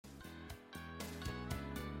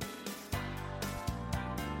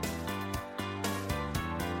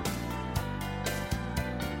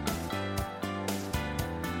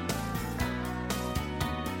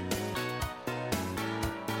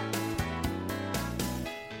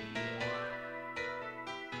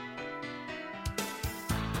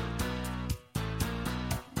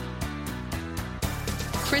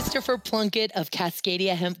Christopher Plunkett of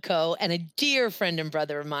Cascadia Hemp Co. and a dear friend and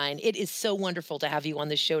brother of mine. It is so wonderful to have you on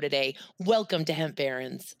the show today. Welcome to Hemp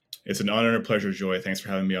Barons. It's an honor and a pleasure, Joy. Thanks for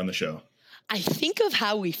having me on the show. I think of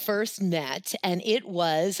how we first met, and it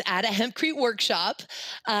was at a hempcrete workshop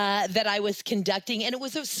that I was conducting, and it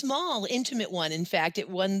was a small, intimate one. In fact,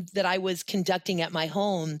 one that I was conducting at my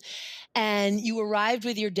home. And you arrived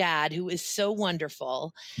with your dad, who is so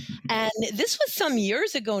wonderful. And this was some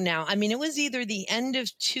years ago now. I mean, it was either the end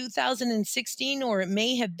of 2016 or it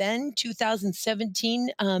may have been 2017.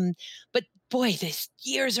 But boy, these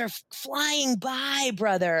years are flying by,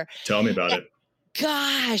 brother. Tell me about it.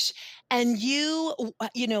 Gosh. And you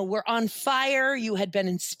know, were on fire. You had been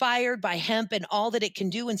inspired by hemp and all that it can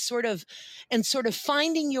do, and sort of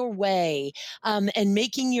finding your way and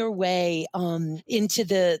making your way into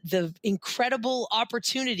the incredible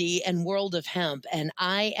opportunity and world of hemp. And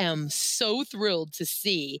I am so thrilled to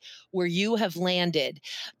see where you have landed.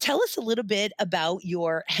 Tell us a little bit about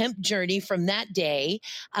your hemp journey from that day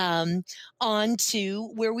on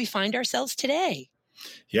to where we find ourselves today.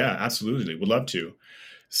 Yeah, absolutely. Would love to.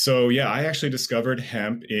 So yeah, I actually discovered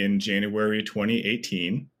hemp in January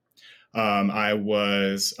 2018. I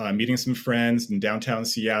was meeting some friends in downtown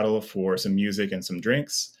Seattle for some music and some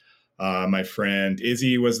drinks. My friend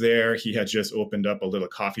Izzy was there. He had just opened up a little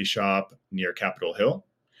coffee shop near Capitol Hill.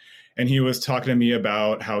 And he was talking to me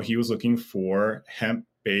about how he was looking for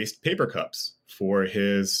hemp-based paper cups for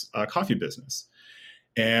his coffee business.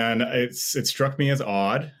 And it struck me as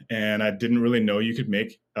odd, and I didn't really know you could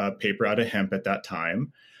make paper out of hemp at that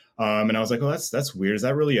time. And I was like, "Oh, that's weird. Is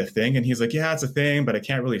that really a thing?" And he's like, "Yeah, it's a thing, but I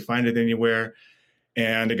can't really find it anywhere."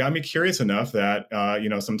 And it got me curious enough that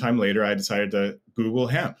sometime later I decided to Google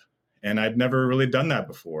hemp, and I'd never really done that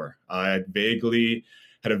before. I had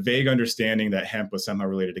a vague understanding that hemp was somehow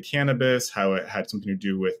related to cannabis, how it had something to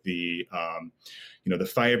do with the the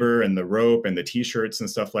fiber and the rope and the t-shirts and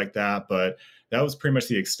stuff like that, but that was pretty much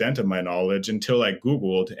the extent of my knowledge until I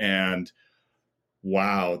Googled, and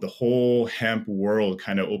wow, the whole hemp world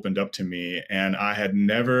kind of opened up to me. And I had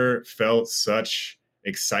never felt such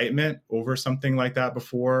excitement over something like that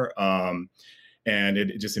before. And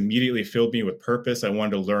it just immediately filled me with purpose. I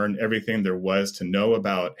wanted to learn everything there was to know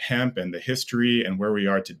about hemp and the history and where we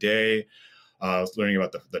are today. I was learning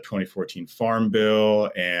about the 2014 Farm Bill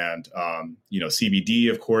and, CBD,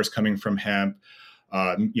 of course, coming from hemp.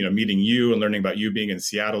 Meeting you and learning about you being in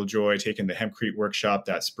Seattle, Joy, taking the Hempcrete workshop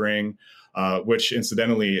that spring, which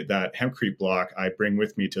incidentally, that Hempcrete block I bring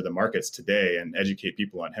with me to the markets today and educate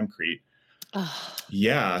people on Hempcrete. Oh.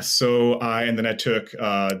 Yeah. So and then I took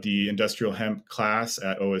the industrial hemp class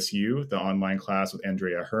at OSU, the online class with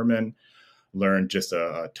Andrea Herman, learned just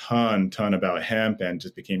a ton about hemp and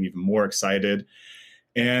just became even more excited.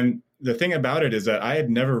 And the thing about it is that I had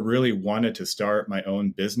never really wanted to start my own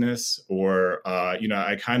business or,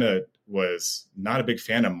 I kind of was not a big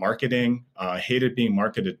fan of marketing, hated being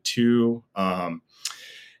marketed to. But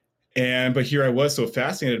here I was so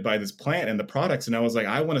fascinated by this plant and the products. And I was like,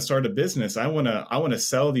 I want to start a business. I want to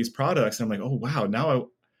sell these products. And I'm like, oh, wow, now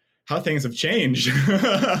how things have changed.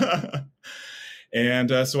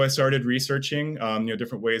 And so I started researching,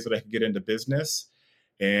 different ways that I could get into business.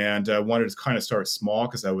 And I wanted to kind of start small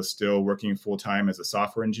because I was still working full time as a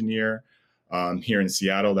software engineer here in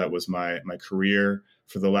Seattle. That was my career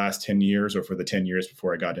for the last 10 years or for the 10 years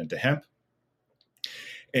before I got into hemp.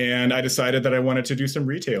 And I decided that I wanted to do some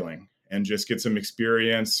retailing and just get some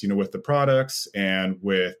experience, with the products and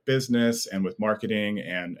with business and with marketing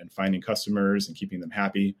and finding customers and keeping them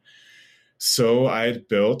happy. So I had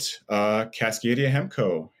built Cascadia Hemp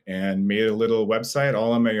Co. and made a little website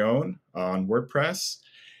all on my own on WordPress,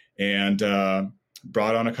 and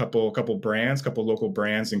brought on a couple brands, couple local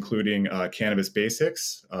brands, including Cannabis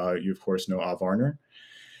Basics. You of course know Av Varner,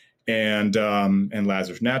 and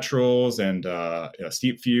Lazarus Naturals, and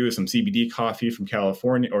Steep Fuse, some CBD coffee from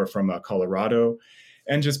California or from Colorado,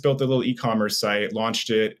 and just built a little e-commerce site. Launched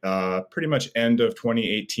it pretty much end of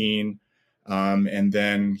 2018. And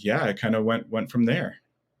then, it kind of went from there.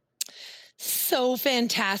 So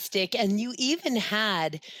fantastic. And you even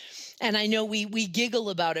had, and I know we giggle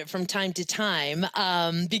about it from time to time,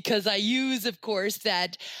 because I use, of course,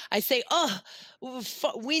 that I say,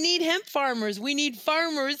 we need hemp farmers. We need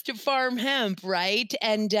farmers to farm hemp, right?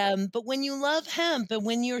 And but when you love hemp and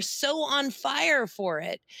when you're so on fire for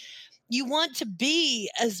it, you want to be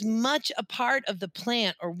as much a part of the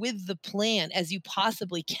plant or with the plant as you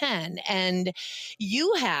possibly can. And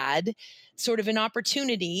you had sort of an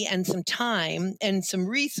opportunity and some time and some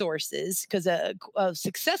resources, because a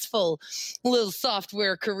successful little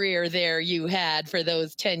software career there you had for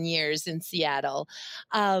those 10 years in Seattle.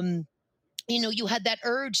 you had that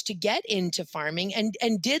urge to get into farming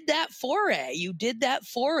and did that foray. You did that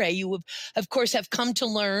foray. You have, of course, have come to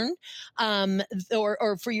learn,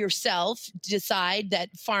 or for yourself decide that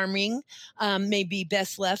farming may be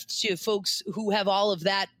best left to folks who have all of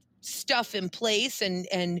that stuff in place,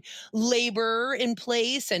 and labor in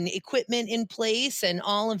place and equipment in place and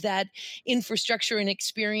all of that infrastructure and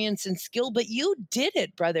experience and skill. But you did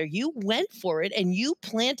it, brother. You went for it and you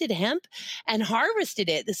planted hemp and harvested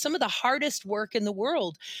it. It's some of the hardest work in the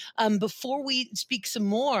world. Before we speak some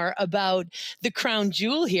more about the crown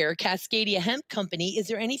jewel here, Cascadia Hemp Company, is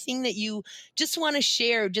there anything that you just want to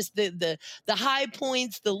share? Just the high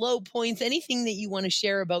points, the low points, anything that you want to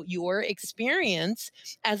share about your experience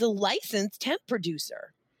as a licensed hemp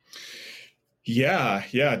producer? Yeah,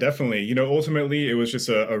 yeah, definitely. Ultimately, it was just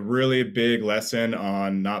a really big lesson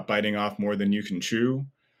on not biting off more than you can chew.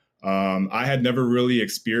 I had never really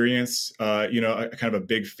experienced, a kind of a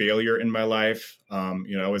big failure in my life. I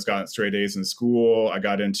always got straight A's in school. I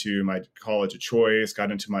got into my college of choice,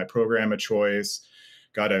 got into my program of choice,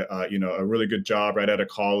 got a really good job right out of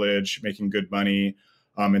college, making good money,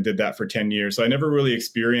 and did that for 10 years. So I never really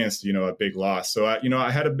experienced, a big loss. So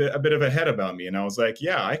I had a bit of a head about me, and I was like,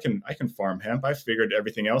 yeah, I can farm hemp. I figured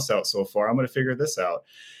everything else out so far. I'm going to figure this out.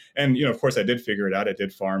 And of course, I did figure it out. I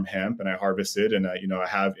did farm hemp, and I harvested, and I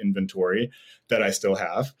have inventory that I still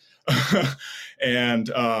have. And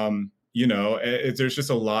there's just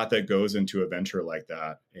a lot that goes into a venture like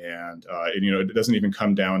that, and it doesn't even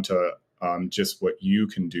come down to just what you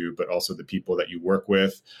can do, but also the people that you work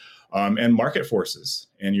with, and market forces.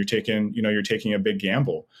 And you're taking a big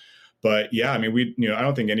gamble. But yeah, I mean, I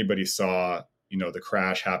don't think anybody saw the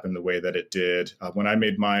crash happened the way that it did. When I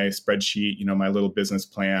made my spreadsheet, my little business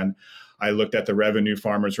plan, I looked at the revenue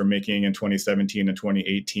farmers were making in 2017 and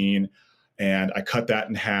 2018, and I cut that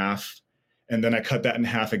in half. And then I cut that in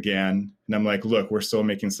half again. And I'm like, look, we're still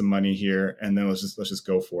making some money here. And then let's just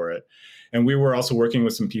go for it. And we were also working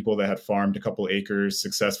with some people that had farmed a couple acres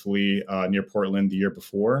successfully near Portland the year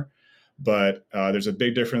before. But there's a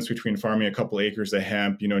big difference between farming a couple acres of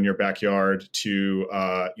hemp, in your backyard, to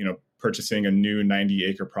purchasing a new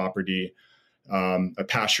 90-acre property, a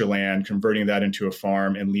pasture land, converting that into a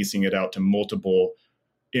farm, and leasing it out to multiple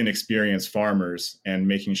inexperienced farmers, and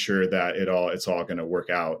making sure that it's all going to work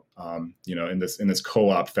out, in this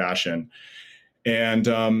co-op fashion.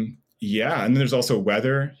 And yeah, and then there's also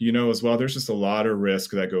weather, as well. There's just a lot of risk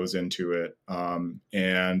that goes into it,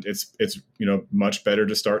 and it's much better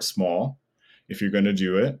to start small if you're going to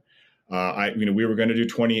do it. We were going to do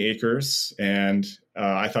 20 acres, and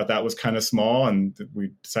I thought that was kind of small, and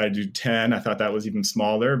we decided to do 10. I thought that was even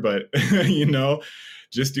smaller, but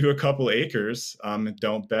just do a couple acres.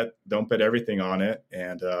 Don't bet everything on it.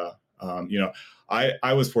 And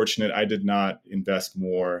I was fortunate. I did not invest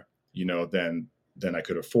more, than I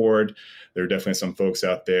could afford. There are definitely some folks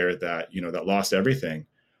out there that that lost everything.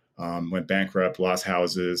 Went bankrupt, lost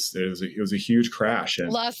houses. It was a huge crash.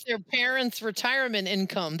 And Lost their parents' retirement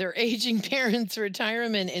income, their aging parents'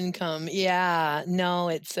 retirement income. Yeah, no,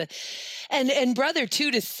 it's a, and brother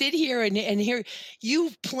too, to sit here and hear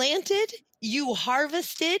you planted, you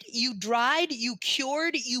harvested, you dried, you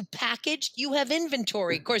cured, you packaged, you have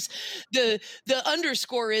inventory. Of course, the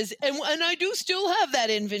underscore is, and I do still have that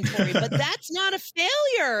inventory, but that's not a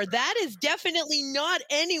failure. That is definitely not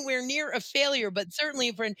anywhere near a failure. But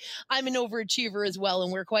certainly, for I'm an overachiever as well,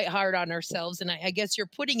 and we're quite hard on ourselves. And I guess you're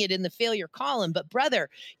putting it in the failure column. But brother,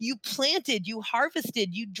 you planted, you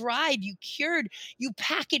harvested, you dried, you cured, you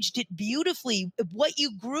packaged it beautifully. What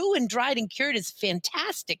you grew and dried and cured is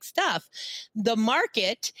fantastic stuff. The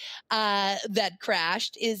market that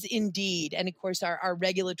crashed is Indeed, and of course our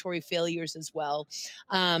regulatory failures as well.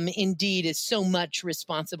 Indeed is so much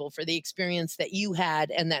responsible for the experience that you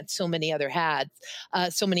had and that so many others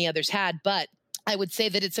had. But I would say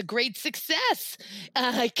that it's a great success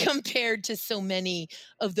compared to so many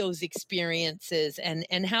of those experiences,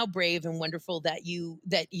 and how brave and wonderful that you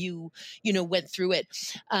went through it.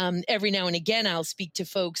 Every now and again, I'll speak to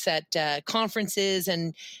folks at conferences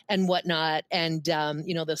and whatnot, and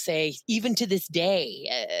they'll say, even to this day,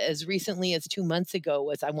 as recently as 2 months ago,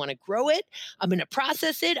 was I want to grow it, I'm going to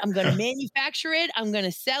process it, I'm going to manufacture it, I'm going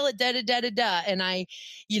to sell it, da da da da da, and I,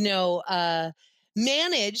 you know.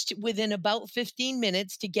 Managed within about 15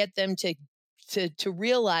 minutes to get them to to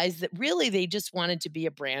realize that really they just wanted to be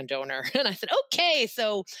a brand owner. And I said, okay,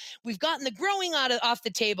 so we've gotten the growing off the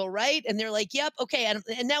table, right? And they're like, yep, okay, and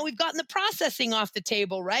now we've gotten the processing off the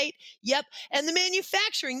table, right? Yep, and the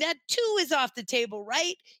manufacturing, that too is off the table,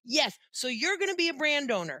 right? Yes. So you're going to be a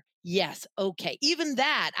brand owner. Yes. Okay. Even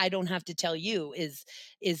that I don't have to tell you is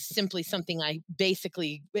simply something I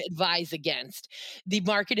basically advise against. The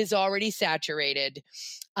market is already saturated.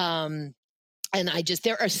 Um, and I just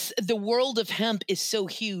the world of hemp is so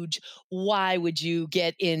huge. Why would you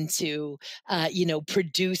get into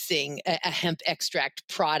producing a hemp extract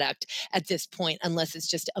product at this point unless it's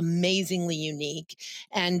just amazingly unique?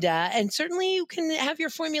 And certainly you can have your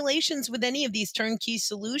formulations with any of these turnkey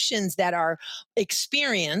solutions that are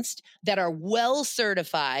experienced, that are well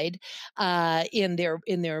certified in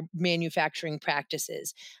their manufacturing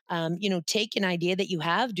practices. Take an idea that you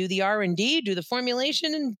have, do the R&D, do the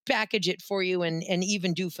formulation, and package it for you, and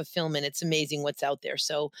even do fulfillment. It's amazing what's out there.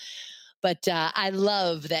 So, but I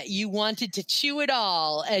love that you wanted to chew it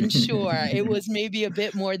all, and sure, it was maybe a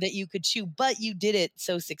bit more that you could chew, but you did it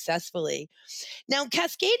so successfully. Now,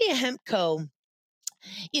 Cascadia Hemp Co.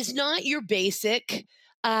 is not your basic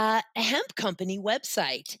hemp company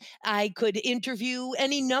website. I could interview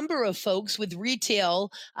any number of folks with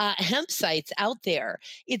retail hemp sites out there.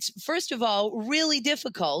 It's, first of all, really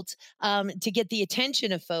difficult to get the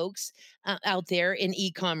attention of folks out there in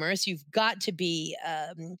e-commerce. You've got to be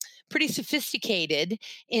pretty sophisticated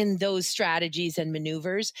in those strategies and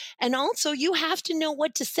maneuvers. And also, you have to know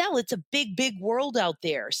what to sell. It's a big, big world out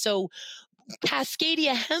there. So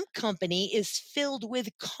Cascadia Hemp Company is filled with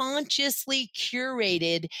consciously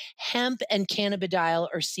curated hemp and cannabidiol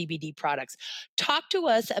or CBD products. Talk to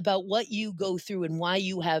us about what you go through and why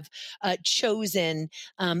you have chosen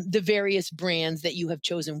the various brands that you have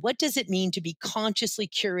chosen. What does it mean to be consciously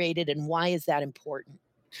curated, and why is that important?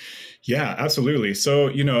 Yeah, absolutely. So,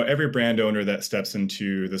 every brand owner that steps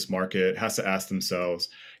into this market has to ask themselves,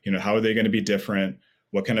 how are they going to be different?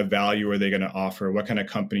 What kind of value are they going to offer? What kind of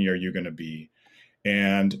company are you going to be?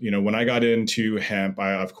 And, when I got into hemp,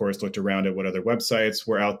 I, of course, looked around at what other websites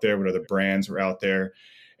were out there, what other brands were out there.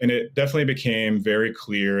 And it definitely became very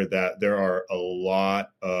clear that there are a lot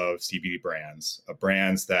of CBD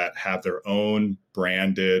brands that have their own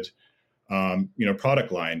branded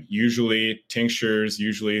product line, usually tinctures,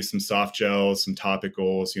 usually some soft gels, some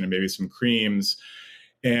topicals, maybe some creams.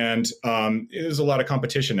 And there's a lot of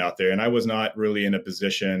competition out there. And I was not really in a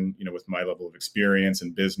position, with my level of experience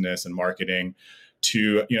in business and marketing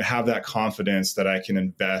to, have that confidence that I can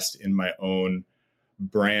invest in my own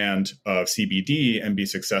brand of CBD and be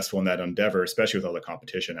successful in that endeavor, especially with all the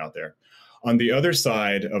competition out there. On the other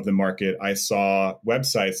side of the market, I saw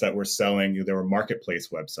websites that were selling, there were marketplace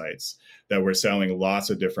websites that were selling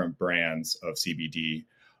lots of different brands of CBD.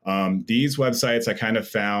 These websites I kind of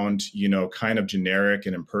found, kind of generic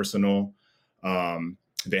and impersonal.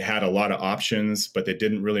 They had a lot of options, but they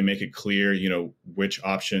didn't really make it clear, which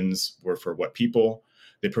options were for what people.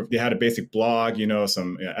 They had a basic blog,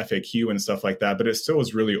 some FAQ and stuff like that, but it still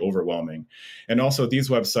was really overwhelming. And also these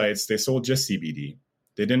websites, they sold just CBD.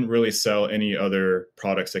 They didn't really sell any other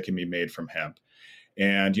products that can be made from hemp.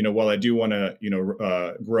 And, while I do want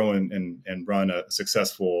to, grow and run a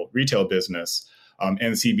successful retail business, and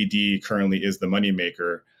CBD currently is the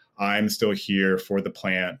moneymaker, I'm still here for the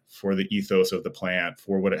plant, for the ethos of the plant,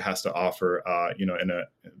 for what it has to offer,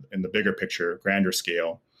 in the bigger picture, grander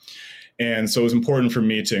scale. And so it was important for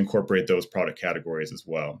me to incorporate those product categories as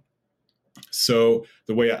well. So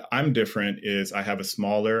the way I'm different is I have a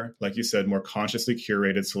smaller, like you said, more consciously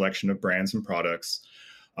curated selection of brands and products.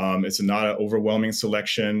 It's not an overwhelming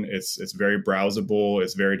selection. It's very browsable.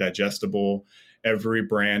 It's very digestible. Every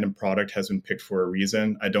brand and product has been picked for a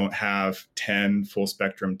reason. I don't have 10 full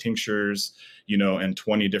spectrum tinctures, and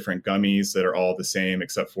 20 different gummies that are all the same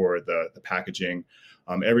except for the packaging.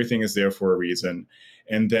 Everything is there for a reason.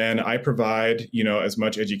 And then I provide, as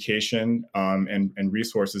much education and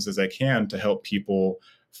resources as I can to help people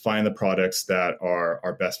find the products that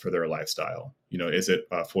are best for their lifestyle. Is it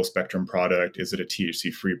a full spectrum product? Is it a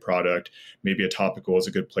THC-free product? Maybe a topical is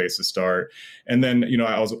a good place to start. And then,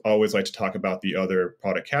 I always like to talk about the other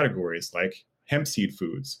product categories like hemp seed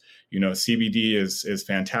foods. CBD is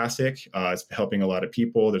fantastic. It's helping a lot of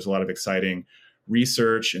people. There's a lot of exciting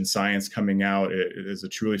research and science coming out. It is a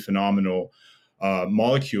truly phenomenal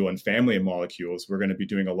molecule and family of molecules. We're going to be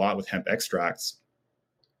doing a lot with hemp extracts.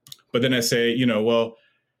 But then I say, well,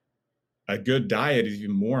 a good diet is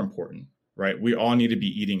even more important, right? We all need to be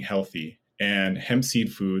eating healthy. And hemp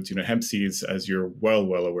seed foods, hemp seeds, as you're well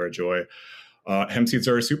aware, Joy, hemp seeds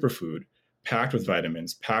are a superfood packed with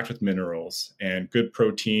vitamins, packed with minerals, and good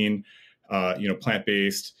protein,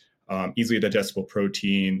 plant-based, easily digestible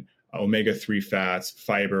protein, omega-3 fats,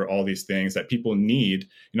 fiber, all these things that people need.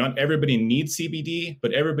 Not everybody needs CBD,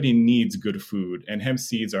 but everybody needs good food, and hemp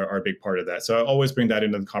seeds are a big part of that. So I always bring that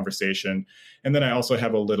into the conversation. And then I also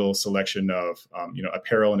have a little selection of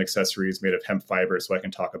apparel and accessories made of hemp fiber, so I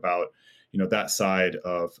can talk about that side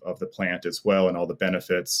of the plant as well and all the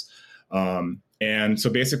benefits. And so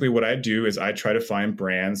basically what I do is I try to find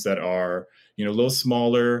brands that are a little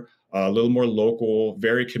smaller, a little more local,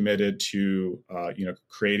 very committed to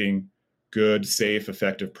creating good, safe,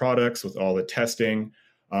 effective products with all the testing.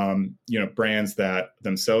 Brands that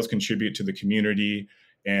themselves contribute to the community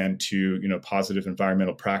and to positive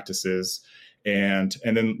environmental practices. And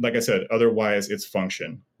then, like I said, otherwise it's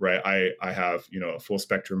function, right? I have a full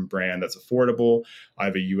spectrum brand that's affordable. I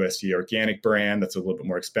have a USDA organic brand that's a little bit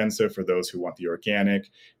more expensive for those who want the organic,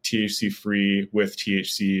 THC free with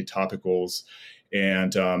THC topicals.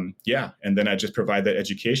 And and then I just provide that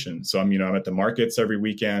education. So I'm at the markets every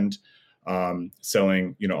weekend,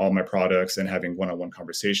 selling all my products and having one-on-one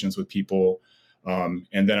conversations with people. And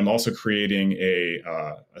then I'm also creating a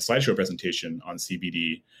slideshow presentation on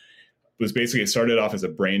CBD. It started off as a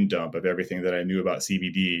brain dump of everything that I knew about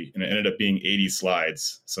CBD, and it ended up being 80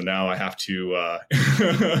 slides. So now I have to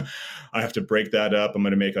I have to break that up. I'm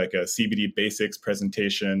going to make like a CBD basics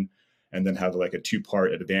presentation, and then have like a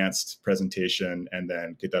 2-part advanced presentation, and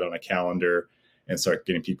then get that on a calendar and start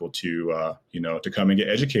getting people to to come and get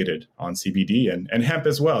educated on CBD and hemp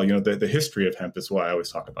as well. The history of hemp as well. I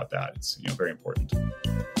always talk about that. It's very important.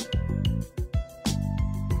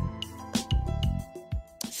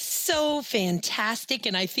 So fantastic.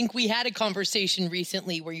 And I think we had a conversation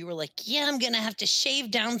recently where you were like, yeah, I'm going to have to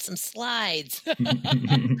shave down some slides.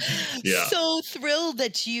 Yeah. So thrilled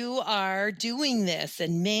that you are doing this.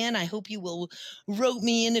 And man, I hope you will rope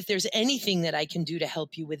me in if there's anything that I can do to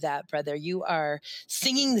help you with that, brother. You are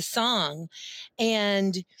singing the song.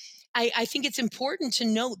 And I think it's important to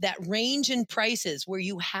note that range in prices where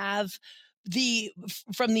you have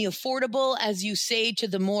from the affordable, as you say, to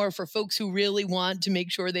the more for folks who really want to make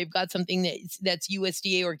sure they've got something that's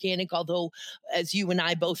USDA organic. Although, as you and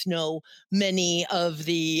I both know, many of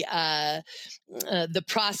the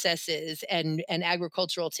processes and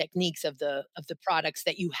agricultural techniques of the products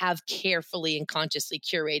that you have carefully and consciously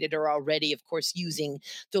curated are already, of course, using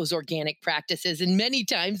those organic practices. And many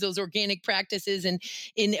times, those organic practices in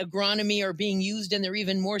agronomy are being used, and they're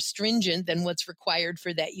even more stringent than what's required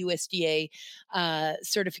for that USDA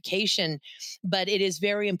certification. But it is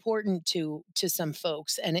very important to some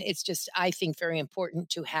folks, and it's just, I think, very important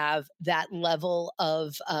to have that level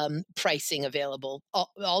of pricing available.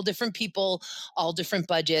 All different people, all different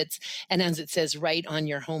budgets, and as it says right on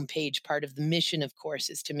your homepage, part of the mission, of course,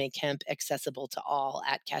 is to make hemp accessible to all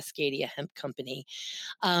at Cascadia Hemp Company.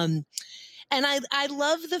 And I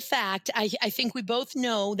love the fact, I think we both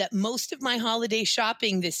know that most of my holiday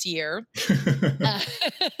shopping this year uh,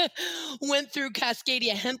 went through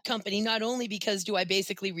Cascadia Hemp Company, not only because do I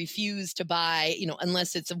basically refuse to buy,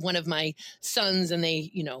 unless it's one of my sons and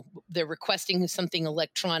they're requesting something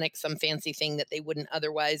electronic, some fancy thing that they wouldn't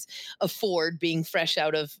otherwise afford being fresh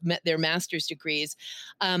out of their master's degrees.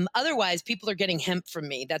 Otherwise, people are getting hemp from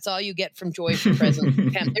me. That's all you get from Joy for presents.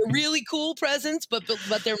 Hemp. They're really cool presents, but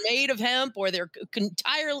they're made of hemp, or they're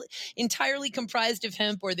entirely comprised of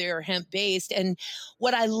hemp, or they're hemp based. And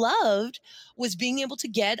what I loved was being able to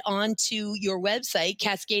get onto your website,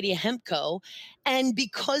 Cascadia Hemp Co. And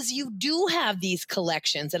because you do have these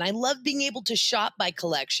collections, and I love being able to shop by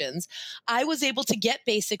collections, I was able to get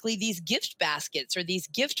basically these gift baskets or these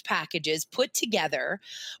gift packages put together,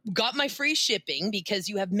 got my free shipping because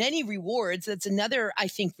you have many rewards. That's another, I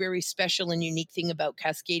think, very special and unique thing about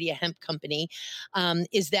Cascadia Hemp Company,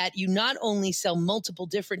 is that you not only sell multiple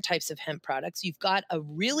different types of hemp products, you've got a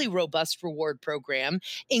really robust reward program,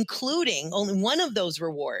 including only one of those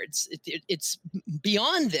rewards. It's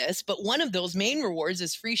beyond this, but one of those main rewards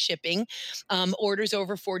is free shipping, orders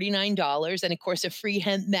over $49, and of course a free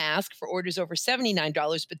hemp mask for orders over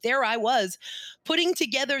 $79. But there I was putting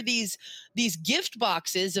together these gift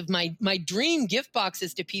boxes of my dream gift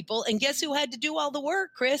boxes to people, and guess who had to do all the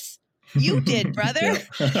work, Chris? You did, brother.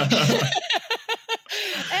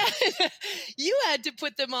 You had to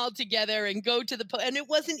put them all together and go to and it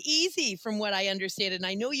wasn't easy, from what I understand. And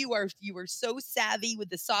I know you are so savvy with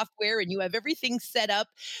the software, and you have everything set up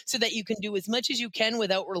so that you can do as much as you can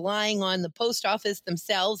without relying on the post office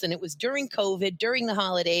themselves. And it was during COVID, during the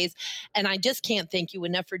holidays, and I just can't thank you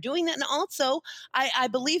enough for doing that. And also, I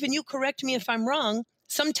believe, and you correct me if I'm wrong,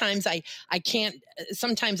 sometimes I can't,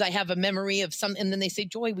 sometimes I have a memory of some, and then they say,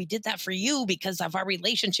 Joy, we did that for you because of our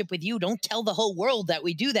relationship with you. Don't tell the whole world that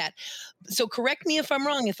we do that. So correct me if I'm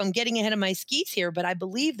wrong, if I'm getting ahead of my skis here, but I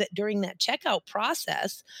believe that during that checkout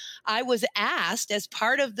process, I was asked as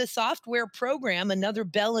part of the software program, another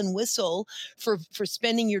bell and whistle for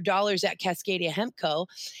spending your dollars at Cascadia Hemp Co.,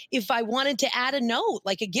 if I wanted to add a note,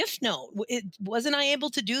 like a gift note. Wasn't I able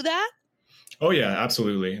to do that? Oh yeah,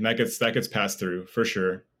 absolutely. And that gets passed through for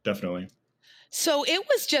sure. Definitely. So it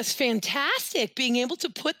was just fantastic being able to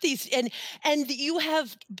put these, and you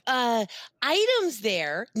have items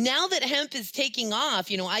there now that hemp is taking off.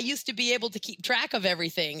 I used to be able to keep track of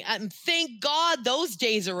everything, and thank God those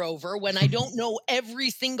days are over when I don't know every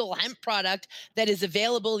single hemp product that is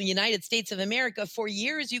available in the United States of America. For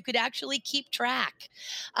years, you could actually keep track,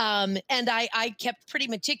 and I kept pretty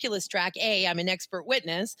meticulous track. A, I'm an expert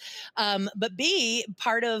witness, but B,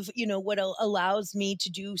 part of what allows me to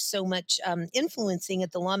do so much influencing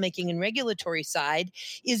at the lawmaking and regulatory side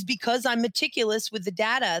is because I'm meticulous with the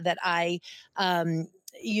data that I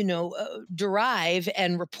derive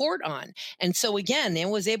and report on. And so again, I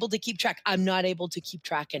was able to keep track. I'm not able to keep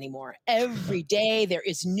track anymore. Every day there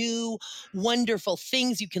is new wonderful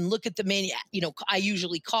things. You can look at the menu. I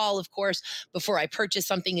usually call, of course, before I purchase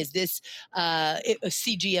something, is this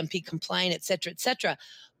CGMP compliant, et cetera, et cetera.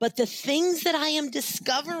 But the things that I am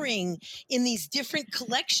discovering in these different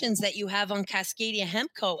collections that you have on Cascadia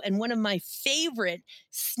Hemp Co., and one of my favorite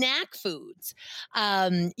snack foods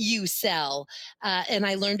you sell, and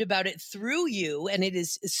I learned about it through you, and it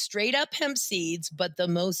is straight up hemp seeds, but the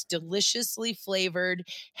most deliciously flavored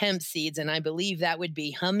hemp seeds, and I believe that would be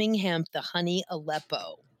Humming Hemp, the Honey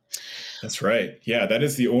Aleppo. That's right. Yeah, that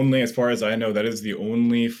is the only, as far as I know, that is the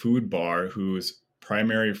only food bar whose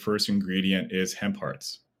primary first ingredient is hemp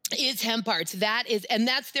hearts. Is hemp hearts. And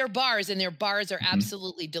that's their bars, and their bars are Mhm.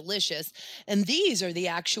 absolutely delicious. And these are the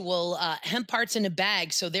actual hemp hearts in a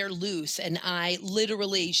bag, so they're loose. And I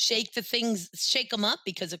literally shake them up,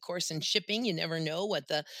 because of course in shipping you never know what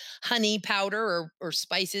the honey powder or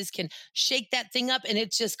spices can shake that thing up. And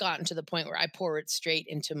it's just gotten to the point where I pour it straight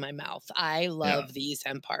into my mouth. I Yeah. love these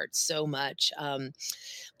hemp hearts so much.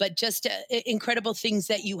 But just incredible things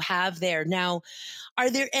that you have there. Now, are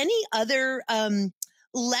there any other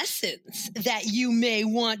lessons that you may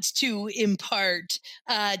want to impart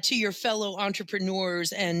to your fellow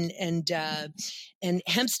entrepreneurs and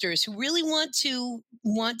hempsters who really want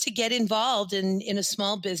to get involved in a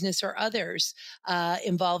small business or others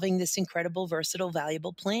involving this incredible, versatile,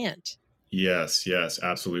 valuable plant? Yes, yes,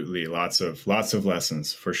 absolutely. Lots of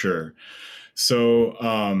lessons for sure. So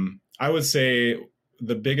I would say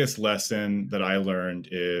the biggest lesson that I learned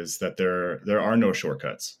is that there are no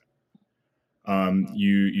shortcuts.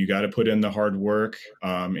 You got to put in the hard work,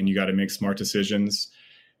 and you got to make smart decisions,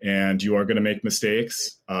 and you are going to make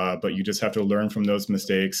mistakes, but you just have to learn from those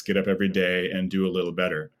mistakes, get up every day, and do a little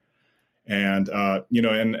better. And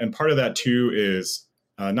and part of that too is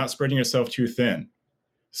not spreading yourself too thin.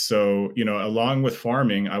 So along with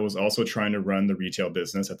farming, I was also trying to run the retail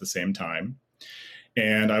business at the same time.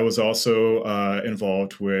 And I was also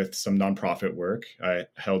involved with some nonprofit work. I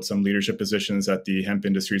held some leadership positions at the Hemp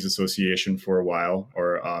Industries Association for a while,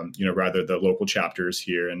 or rather the local chapters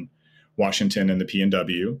here in Washington and the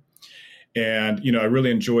PNW. And I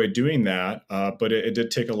really enjoyed doing that, but it did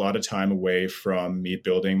take a lot of time away from me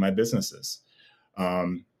building my businesses.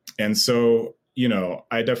 And so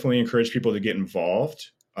I definitely encourage people to get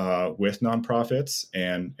involved with nonprofits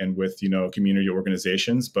and with community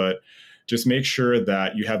organizations, but just make sure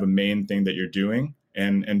that you have a main thing that you're doing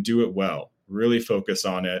and do it well. Really focus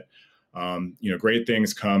on it. Great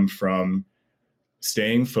things come from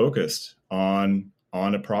staying focused on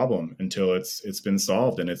a problem until it's been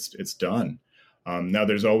solved and it's done. Now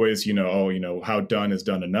there's always, how done is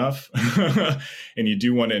done enough, and you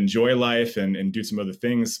do want to enjoy life and do some other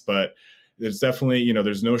things, but there's definitely,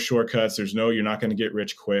 there's no shortcuts. You're not going to get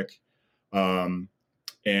rich quick.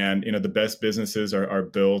 And the best businesses are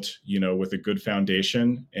built with a good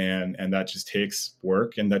foundation, and that just takes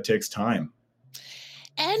work, and that takes time.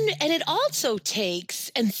 And it also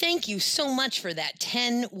takes, and thank you so much for that,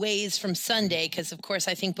 10 ways from Sunday, because of course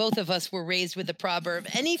I think both of us were raised with the proverb,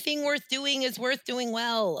 anything worth doing is worth doing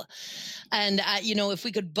well. And if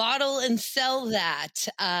we could bottle and sell that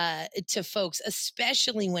to folks,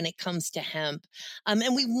 especially when it comes to hemp, and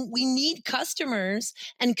we need customers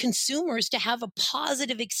and consumers to have a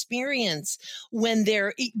positive experience when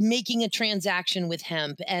they're making a transaction with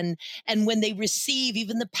hemp, and when they receive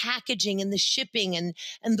even the packaging and the shipping,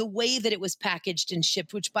 and the way that it was packaged and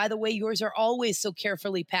shipped, which by the way, yours are always so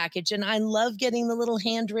carefully packaged. And I love getting the little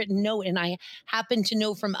handwritten note. And I happen to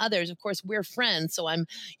know from others, of course, we're friends. So I'm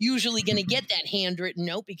usually going to get that handwritten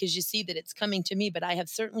note because you see that it's coming to me. But I have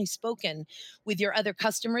certainly spoken with your other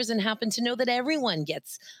customers and happen to know that everyone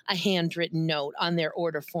gets a handwritten note on their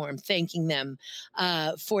order form thanking them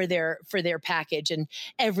for their package. And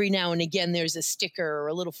every now and again, there's a sticker or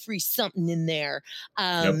a little free something in there,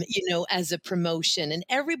 Yep. as a promotion. And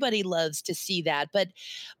everybody loves to see that. But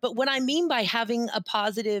what I mean by having a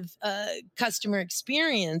positive customer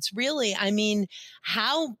experience, really, I mean,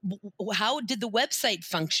 how did the website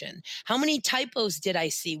function? How many typos did I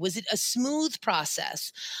see? Was it a smooth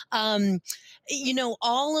process? Um,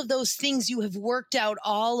 all of those things you have worked out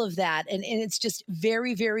all of that, and it's just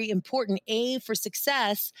very, very important. A, for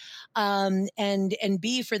success, and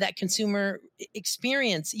B, for that consumer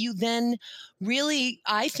experience. You then really,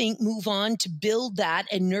 I think, move on to build that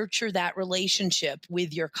and nurture that relationship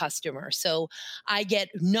with your customer. So I get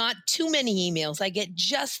not too many emails. I get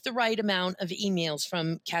just the right amount of emails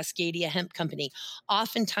from Cascadia Hemp Company,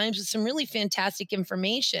 oftentimes with some really fantastic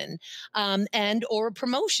information, and or a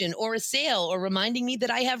promotion or a sale, or reminding me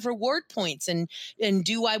that I have reward points, and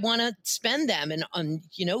do I want to spend them? And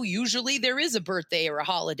usually there is a birthday or a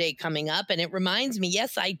holiday coming up, and it reminds me,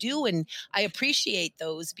 yes, I do, and I appreciate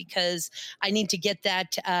those because I need to get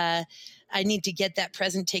that. I need to get that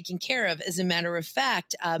present taken care of. As a matter of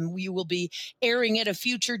fact, we will be airing at a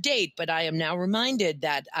future date, but I am now reminded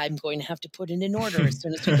that I'm going to have to put it in order as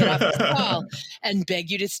soon as we get off this call, and beg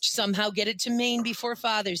you to somehow get it to Maine before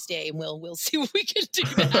Father's Day, and we'll see what we can do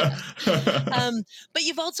that. But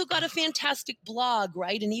you've also got a fantastic blog,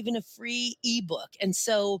 right, and even a free ebook, and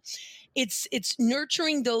so it's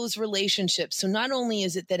nurturing those relationships. So not only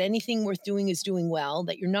is it that anything worth doing is doing well,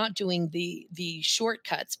 that you're not doing the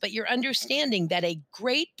shortcuts, but you're understanding that a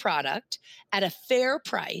great product at a fair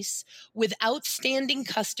price with outstanding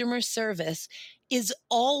customer service is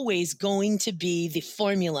always going to be the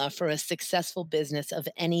formula for a successful business of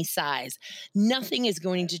any size. Nothing is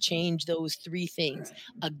going to change those three things: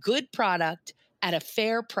 a good product at a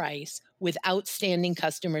fair price with outstanding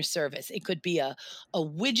customer service. It could be a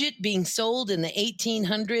widget being sold in the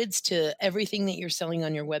 1800s to everything that you're selling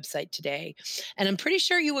on your website today. And I'm pretty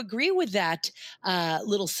sure you agree with that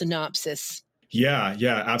little synopsis. Yeah,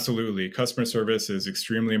 absolutely. Customer service is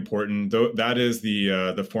extremely important. Though that is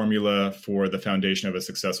the formula for the foundation of a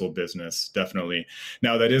successful business, definitely.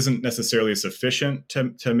 Now, that isn't necessarily sufficient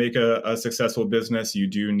to make a successful business. You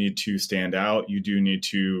do need to stand out. You do need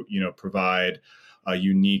to provide a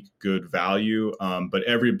unique, good value. But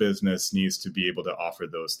every business needs to be able to offer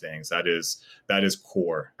those things. That is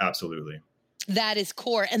core. Absolutely. That is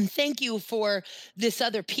core. And thank you for this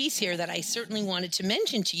other piece here that I certainly wanted to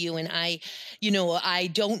mention to you. And I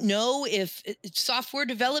don't know if software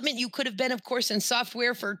development, you could have been, of course, in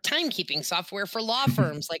software for timekeeping, software for law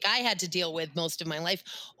firms like I had to deal with most of my life,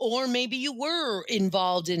 or maybe you were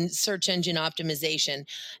involved in search engine optimization.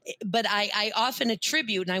 But I often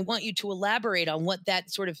attribute, and I want you to elaborate on what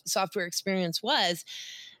that sort of software experience was,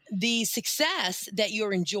 the success that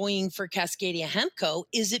you're enjoying for Cascadia Hemp Co.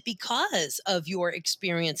 Is it because of your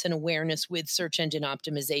experience and awareness with search engine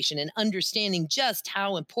optimization and understanding just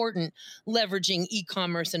how important leveraging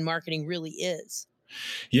e-commerce and marketing really is?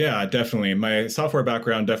 Yeah, definitely. My software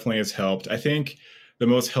background definitely has helped. I think the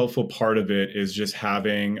most helpful part of it is just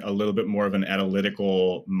having a little bit more of an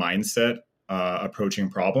analytical mindset approaching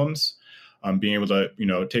problems. Being able to,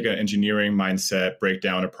 take an engineering mindset, break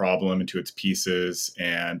down a problem into its pieces,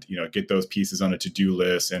 and get those pieces on a to-do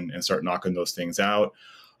list and start knocking those things out.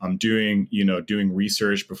 Doing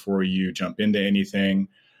research before you jump into anything.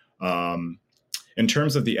 In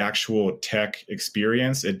terms of the actual tech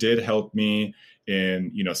experience, it did help me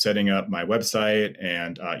in setting up my website,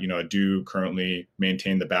 and I do currently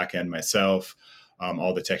maintain the back end myself,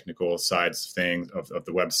 all the technical sides of things of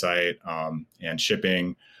the website, and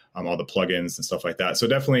shipping. All the plugins and stuff like that. So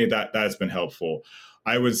definitely that has been helpful.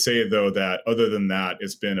 I would say though that other than that,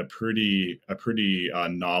 it's been a pretty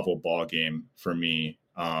novel ball game for me.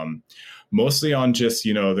 Mostly on just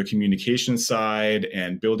the communication side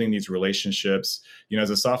and building these relationships. As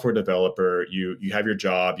a software developer, you have your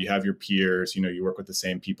job, you have your peers. You work with the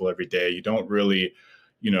same people every day. You don't really,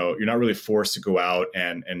 you're not really forced to go out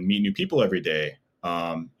and meet new people every day.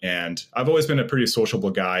 And I've always been a pretty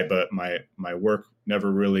sociable guy, but my work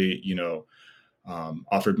never really,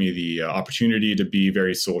 offered me the opportunity to be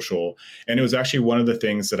very social. And it was actually one of the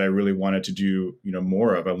things that I really wanted to do,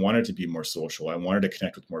 more of. I wanted to be more social. I wanted to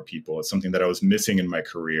connect with more people. It's something that I was missing in my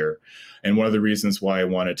career. And one of the reasons why I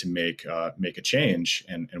wanted to make a change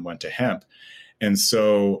and went to hemp. And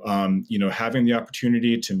so, having the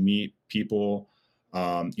opportunity to meet people,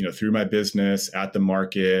 through my business at the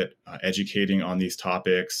market, educating on these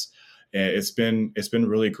topics, it's been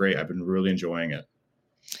really great. I've been really enjoying it.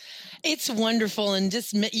 It's wonderful, and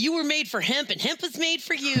just you were made for hemp, and hemp was made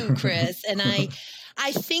for you, Chris. And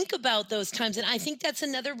I think about those times, and I think that's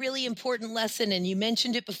another really important lesson. And you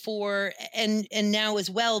mentioned it before, and now as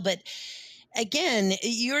well. But again,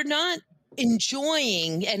 you're not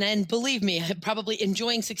enjoying, and believe me, probably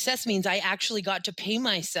enjoying success means I actually got to pay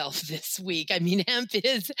myself this week. I mean, hemp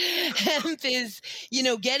is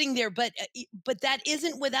getting there, but that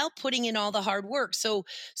isn't without putting in all the hard work. So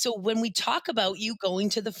when we talk about you going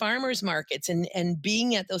to the farmers markets and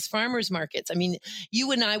being at those farmers markets, I mean,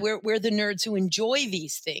 you and I, we're the nerds who enjoy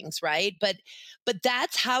these things, right? But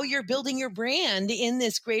that's how you're building your brand in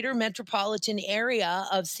this greater metropolitan area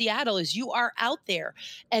of Seattle, is you are out there.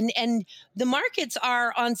 And the markets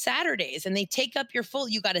are on Saturdays, and they take up your full,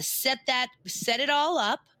 you got to set it all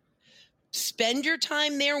up, spend your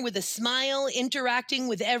time there with a smile, interacting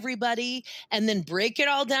with everybody, and then break it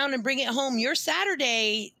all down and bring it home. Your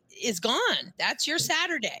Saturday is gone. That's your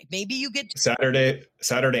Saturday. Maybe you get Saturday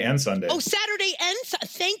and Sunday. Oh, Saturday and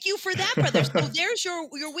thank you for that, brother. So there's your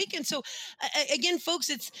weekend. So again, folks,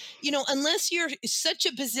 it's unless you're such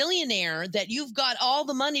a bazillionaire that you've got all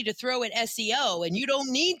the money to throw at SEO and you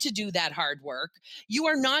don't need to do that hard work, you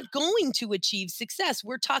are not going to achieve success.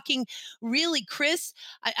 We're talking really, Chris.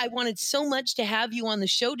 I wanted so much to have you on the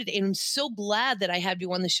show today, and I'm so glad that I have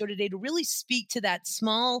you on the show today to really speak to that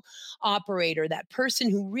small operator, that person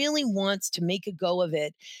who really wants to make a go of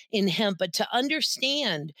it in hemp, but to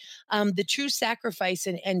understand the true sacrifice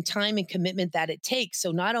and time and commitment that it takes.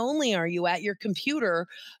 So not only are you at your computer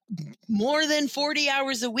more than 40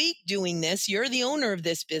 hours a week doing this, you're the owner of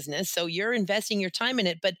this business, so you're investing your time in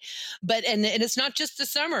it. And it's not just the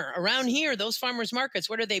summer around here. Those farmers markets,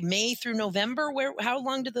 what are they, May through November? How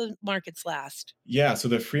long do the markets last? Yeah, so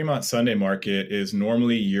the Fremont Sunday market is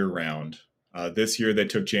normally year round. This year they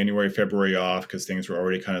took January, February off because things were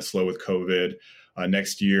already kind of slow with COVID.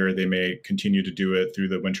 Next year they may continue to do it through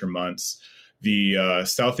the winter months. The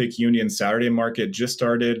South Lake Union Saturday market just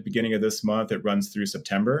started beginning of this month. It runs through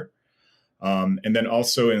September. And then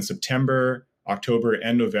also in September, October,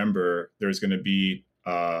 and November, there's going to be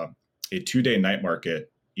a 2-day night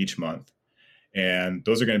market each month. And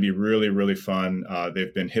those are going to be really, really fun.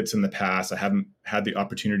 They've been hits in the past. I haven't had the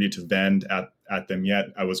opportunity to vend at them yet.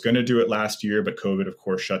 I was going to do it last year, but COVID, of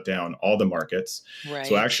course, shut down all the markets. Right.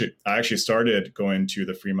 So I actually started going to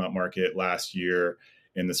the Fremont market last year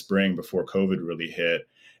in the spring before COVID really hit.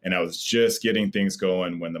 And I was just getting things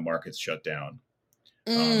going when the markets shut down.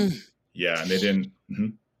 Yeah, and they didn't. Mm-hmm.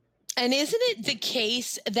 And isn't it the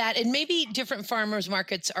case that, and maybe different farmers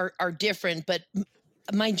markets are different, but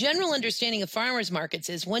my general understanding of farmers markets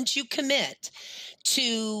is once you commit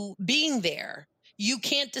to being there, you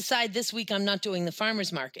can't decide this week I'm not doing the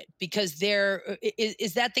farmers market, because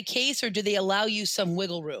is that the case, or do they allow you some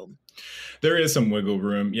wiggle room? There is some wiggle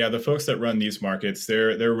room. Yeah, the folks that run these markets,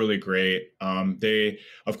 they're really great. They,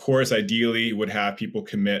 of course, ideally would have people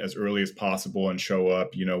commit as early as possible and show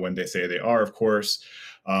up, when they say they are, of course.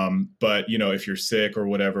 But, if you're sick or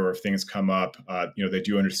whatever, or if things come up, they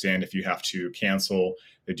do understand if you have to cancel.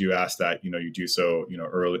 They do ask that, you do so,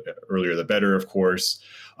 earlier the better, of course.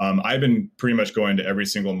 I've been pretty much going to every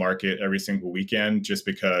single market every single weekend just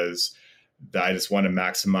because I just want to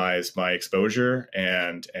maximize my exposure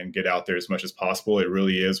and get out there as much as possible. It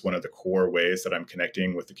really is one of the core ways that I'm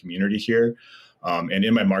connecting with the community here. And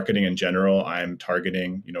in my marketing in general, I'm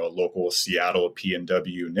targeting, a local Seattle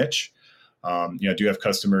P&W niche. I do have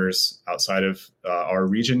customers outside of our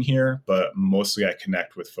region here, but mostly I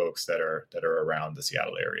connect with folks that are around the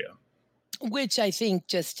Seattle area. Which I think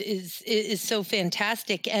just is so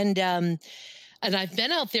fantastic. And I've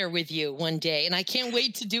been out there with you one day, and I can't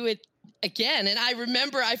wait to do it again. And I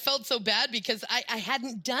remember I felt so bad because I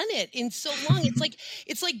hadn't done it in so long.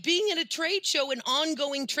 It's like being at a trade show, an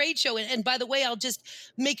ongoing trade show. And by the way, I'll just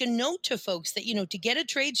make a note to folks that, to get a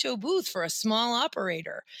trade show booth for a small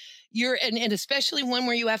operator, and especially one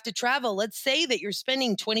where you have to travel. Let's say that you're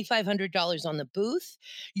spending $2,500 on the booth.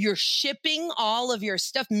 You're shipping all of your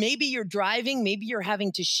stuff. Maybe you're driving. Maybe you're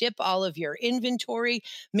having to ship all of your inventory.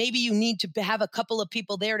 Maybe you need to have a couple of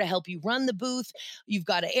people there to help you run the booth. You've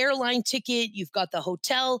got an airline ticket. You've got the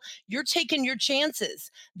hotel. You're taking your chances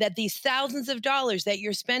that these thousands of dollars that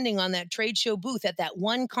you're spending on that trade show booth at that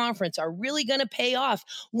one conference are really going to pay off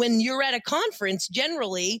when you're at a conference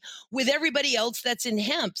generally with everybody else that's in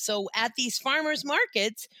hemp. So so at these farmers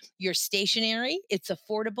markets, you're stationary, it's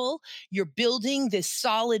affordable, you're building this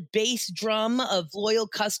solid base drum of loyal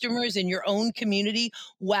customers in your own community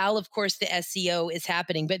while, of course, the SEO is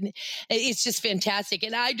happening. But it's just fantastic.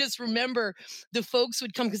 And I just remember the folks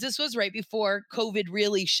would come because this was right before COVID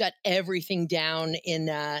really shut everything down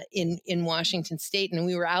in Washington State, and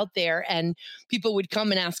we were out there, and people would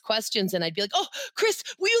come and ask questions, and I'd be like, "Oh, Chris,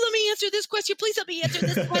 will you let me answer this question? Please let me answer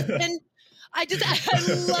this question." I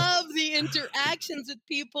love the interactions with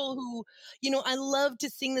people who, I love to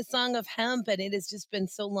sing the song of hemp, and it has just been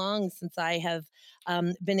so long since I have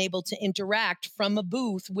been able to interact from a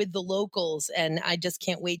booth with the locals, and I just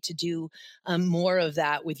can't wait to do more of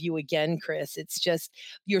that with you again, Chris. It's just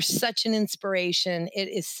you're such an inspiration. It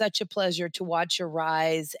is such a pleasure to watch your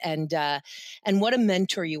rise, and what a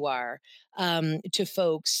mentor you are to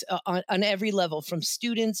folks on every level, from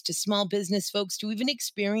students to small business folks to even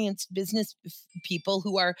experienced business people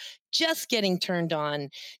who are just getting turned on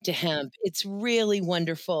to hemp. It's really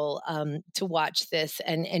wonderful to watch this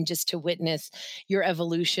and just to witness your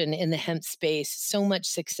evolution in the hemp space. So much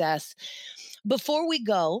success. Before we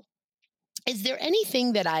go, is there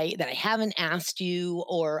anything that I haven't asked you,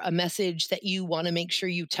 or a message that you want to make sure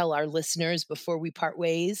you tell our listeners before we part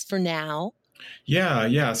ways for now? Yeah,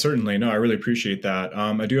 yeah, certainly. No, I really appreciate that.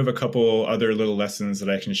 I do have a couple other little lessons that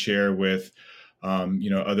I can share with,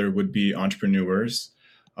 other would-be entrepreneurs.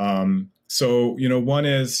 One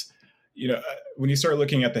is, when you start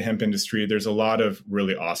looking at the hemp industry, there's a lot of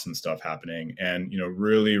really awesome stuff happening, and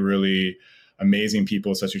really, really amazing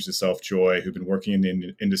people such as yourself, Joy, who've been working in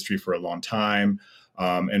the industry for a long time,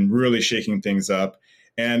 and really shaking things up.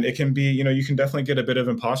 And it can be, you can definitely get a bit of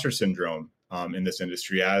imposter syndrome in this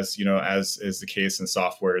industry, as as is the case in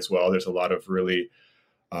software as well. There's a lot of really,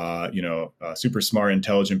 super smart,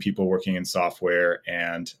 intelligent people working in software,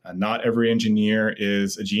 and not every engineer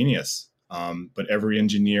is a genius, but every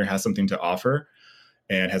engineer has something to offer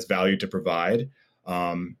and has value to provide,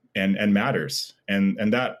 and matters, and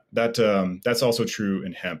that's also true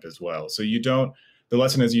in hemp as well. So the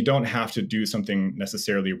lesson is you don't have to do something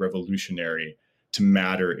necessarily revolutionary to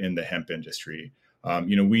matter in the hemp industry.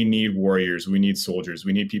 We need warriors, we need soldiers,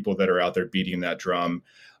 we need people that are out there beating that drum.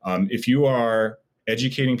 If you are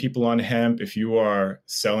educating people on hemp, if you are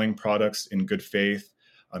selling products in good faith,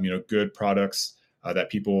 good products that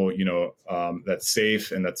people, that's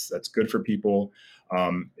safe and that's good for people.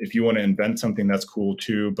 If you want to invent something, that's cool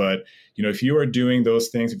too. But, if you are doing those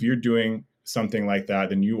things, if you're doing something like that,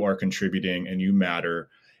 then you are contributing and you matter,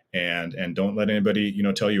 and don't let anybody,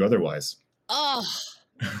 tell you otherwise. Oh,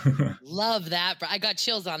 love that. I got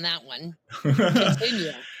chills on that one.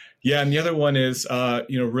 Continue. Yeah, and the other one is,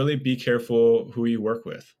 really be careful who you work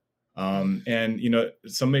with. And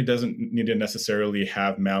somebody doesn't need to necessarily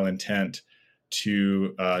have malintent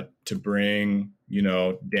to bring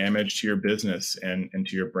damage to your business and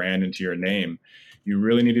to your brand and to your name. You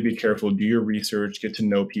really need to be careful. Do your research. Get to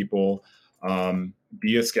know people.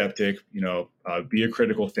 Be a skeptic. Be a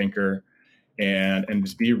critical thinker. And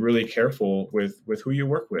just be really careful with who you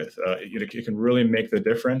work with. It can really make the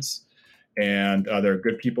difference. And there are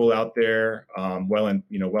good people out there,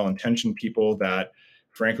 well-intentioned people that,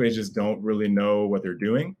 frankly, just don't really know what they're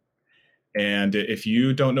doing. And if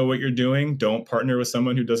you don't know what you're doing, don't partner with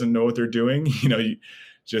someone who doesn't know what they're doing.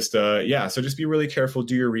 So just be really careful.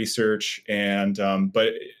 Do your research,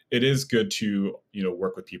 but it is good to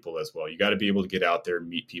work with people as well. You got to be able to get out there,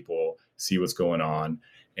 meet people, see what's going on,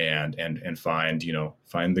 and find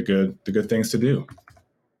the good things to do.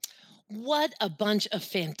 What a bunch of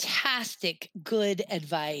fantastic, good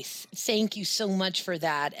advice. Thank you so much for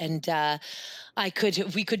that. And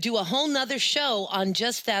we could do a whole nother show on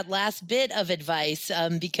just that last bit of advice,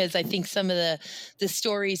 because I think some of the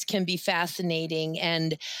stories can be fascinating.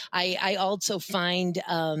 And I also find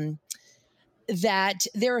that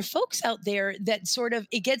there are folks out there that sort of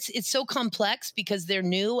it's so complex because they're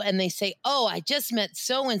new, and they say, "Oh, I just met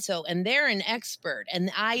so and so and they're an expert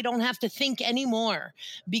and I don't have to think anymore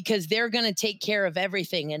because they're going to take care of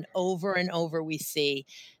everything." And over we see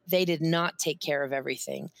they did not take care of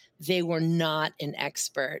everything. They were not an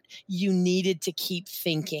expert. You needed to keep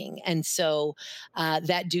thinking. And so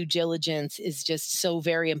that due diligence is just so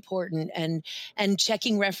very important. And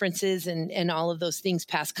checking references and all of those things,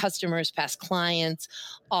 past customers, past clients,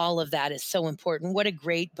 all of that is so important. What a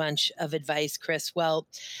great bunch of advice, Chris. Well,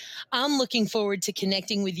 I'm looking forward to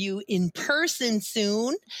connecting with you in person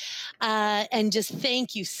soon. And just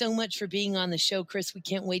thank you so much for being on the show, Chris. We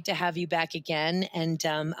can't wait to have you back again. And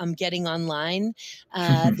I'm getting online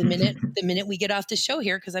the minute we get off the show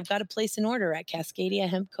here, because I've got to place an order at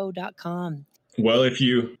CascadiaHempCo.com. Well, if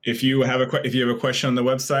you have a question on the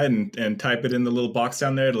website and type it in the little box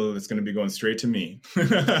down there, it's going to be going straight to me.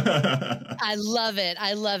 I love it.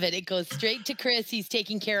 I love it. It goes straight to Chris. He's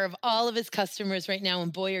taking care of all of his customers right now.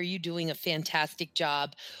 And boy, are you doing a fantastic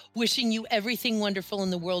job. Wishing you everything wonderful in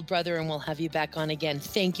the world, brother. And we'll have you back on again.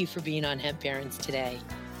 Thank you for being on Hemp Barons today.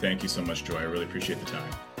 Thank you so much, Joy. I really appreciate the time.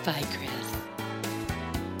 Bye, Chris.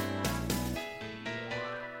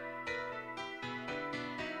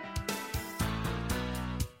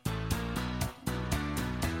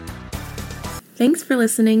 Thanks for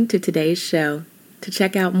listening to today's show. To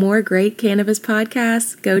check out more great cannabis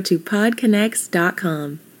podcasts, go to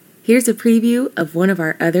podconnects.com. Here's a preview of one of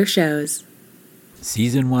our other shows.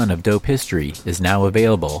 Season 1 of Dope History is now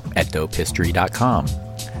available at dopehistory.com.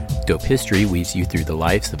 Dope History weaves you through the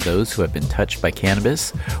lives of those who have been touched by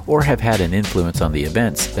cannabis or have had an influence on the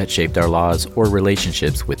events that shaped our laws or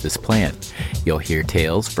relationships with this plant. You'll hear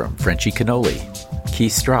tales from Frenchie Cannoli,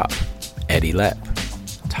 Keith Strop, Eddie Lepp,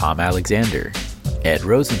 Tom Alexander, Ed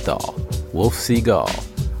Rosenthal, Wolf Seagal,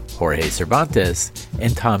 Jorge Cervantes,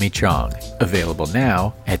 and Tommy Chong. Available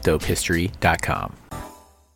now at dopehistory.com.